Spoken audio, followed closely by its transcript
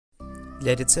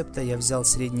Для рецепта я взял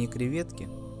средние креветки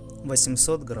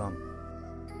 800 грамм.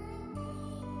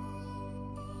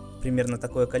 Примерно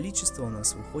такое количество у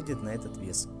нас выходит на этот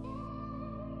вес.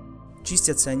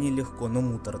 Чистятся они легко, но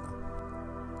муторно.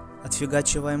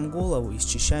 Отфигачиваем голову и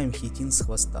счищаем хитин с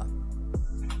хвоста.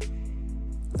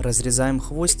 Разрезаем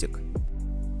хвостик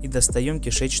и достаем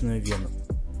кишечную вену.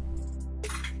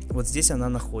 Вот здесь она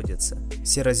находится,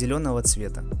 серо-зеленого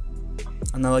цвета.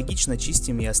 Аналогично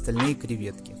чистим и остальные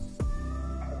креветки.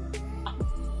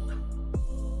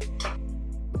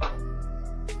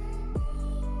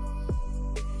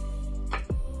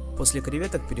 После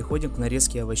креветок переходим к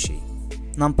нарезке овощей.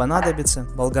 Нам понадобится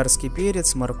болгарский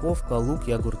перец, морковка, лук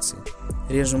и огурцы.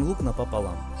 Режем лук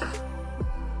напополам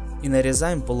и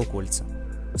нарезаем полукольца.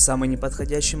 В самый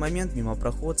неподходящий момент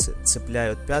мимопроходцы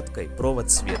цепляют пяткой провод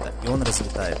света, и он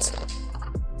разлетается.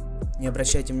 Не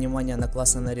обращайте внимания на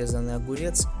классно нарезанный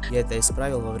огурец, я это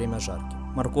исправил во время жарки.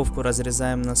 Морковку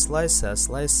разрезаем на слайсы, а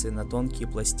слайсы на тонкие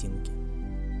пластинки.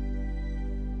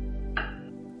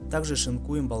 Также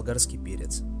шинкуем болгарский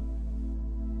перец.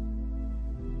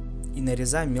 И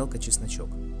нарезаем мелко чесночок.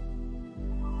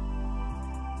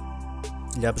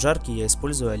 Для обжарки я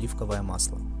использую оливковое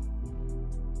масло.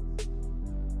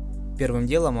 Первым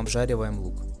делом обжариваем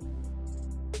лук.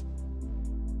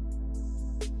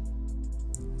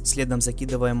 Следом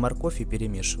закидываем морковь и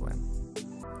перемешиваем.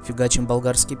 Фигачим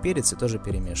болгарский перец и тоже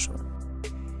перемешиваем.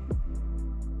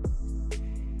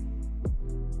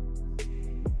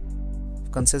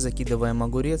 В конце закидываем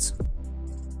огурец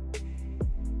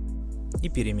и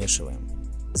перемешиваем.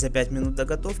 За 5 минут до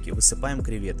готовки высыпаем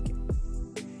креветки.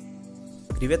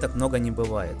 Креветок много не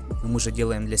бывает, но мы же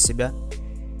делаем для себя.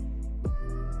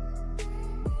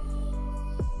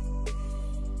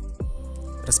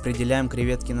 Распределяем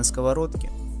креветки на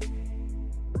сковородке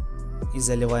и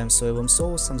заливаем соевым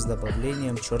соусом с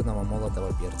добавлением черного молотого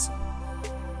перца.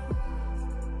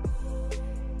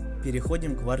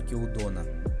 Переходим к варке удона.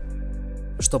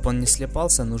 Чтобы он не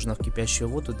слипался, нужно в кипящую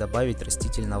воду добавить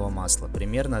растительного масла,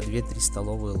 примерно 2-3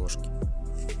 столовые ложки.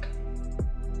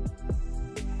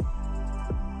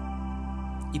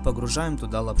 И погружаем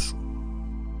туда лапшу.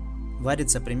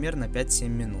 Варится примерно 5-7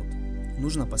 минут.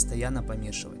 Нужно постоянно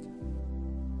помешивать.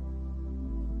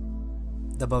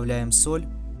 Добавляем соль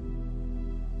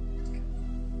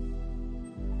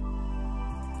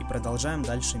и продолжаем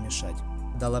дальше мешать.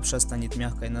 Когда лапша станет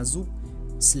мягкой на зуб,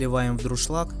 сливаем в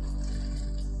друшлаг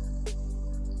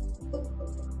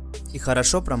и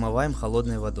хорошо промываем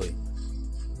холодной водой.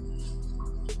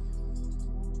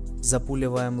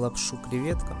 Запуливаем лапшу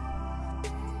креветкам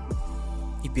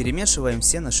и перемешиваем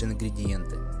все наши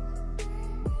ингредиенты.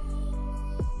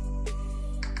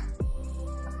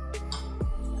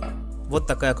 Вот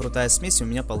такая крутая смесь у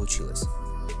меня получилась.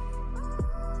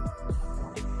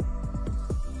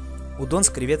 Удон с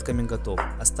креветками готов.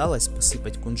 Осталось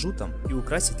посыпать кунжутом и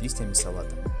украсить листьями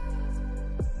салата.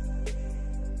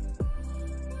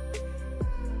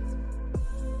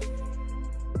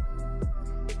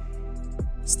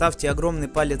 Ставьте огромный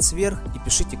палец вверх и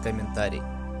пишите комментарий.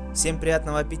 Всем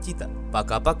приятного аппетита.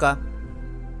 Пока-пока.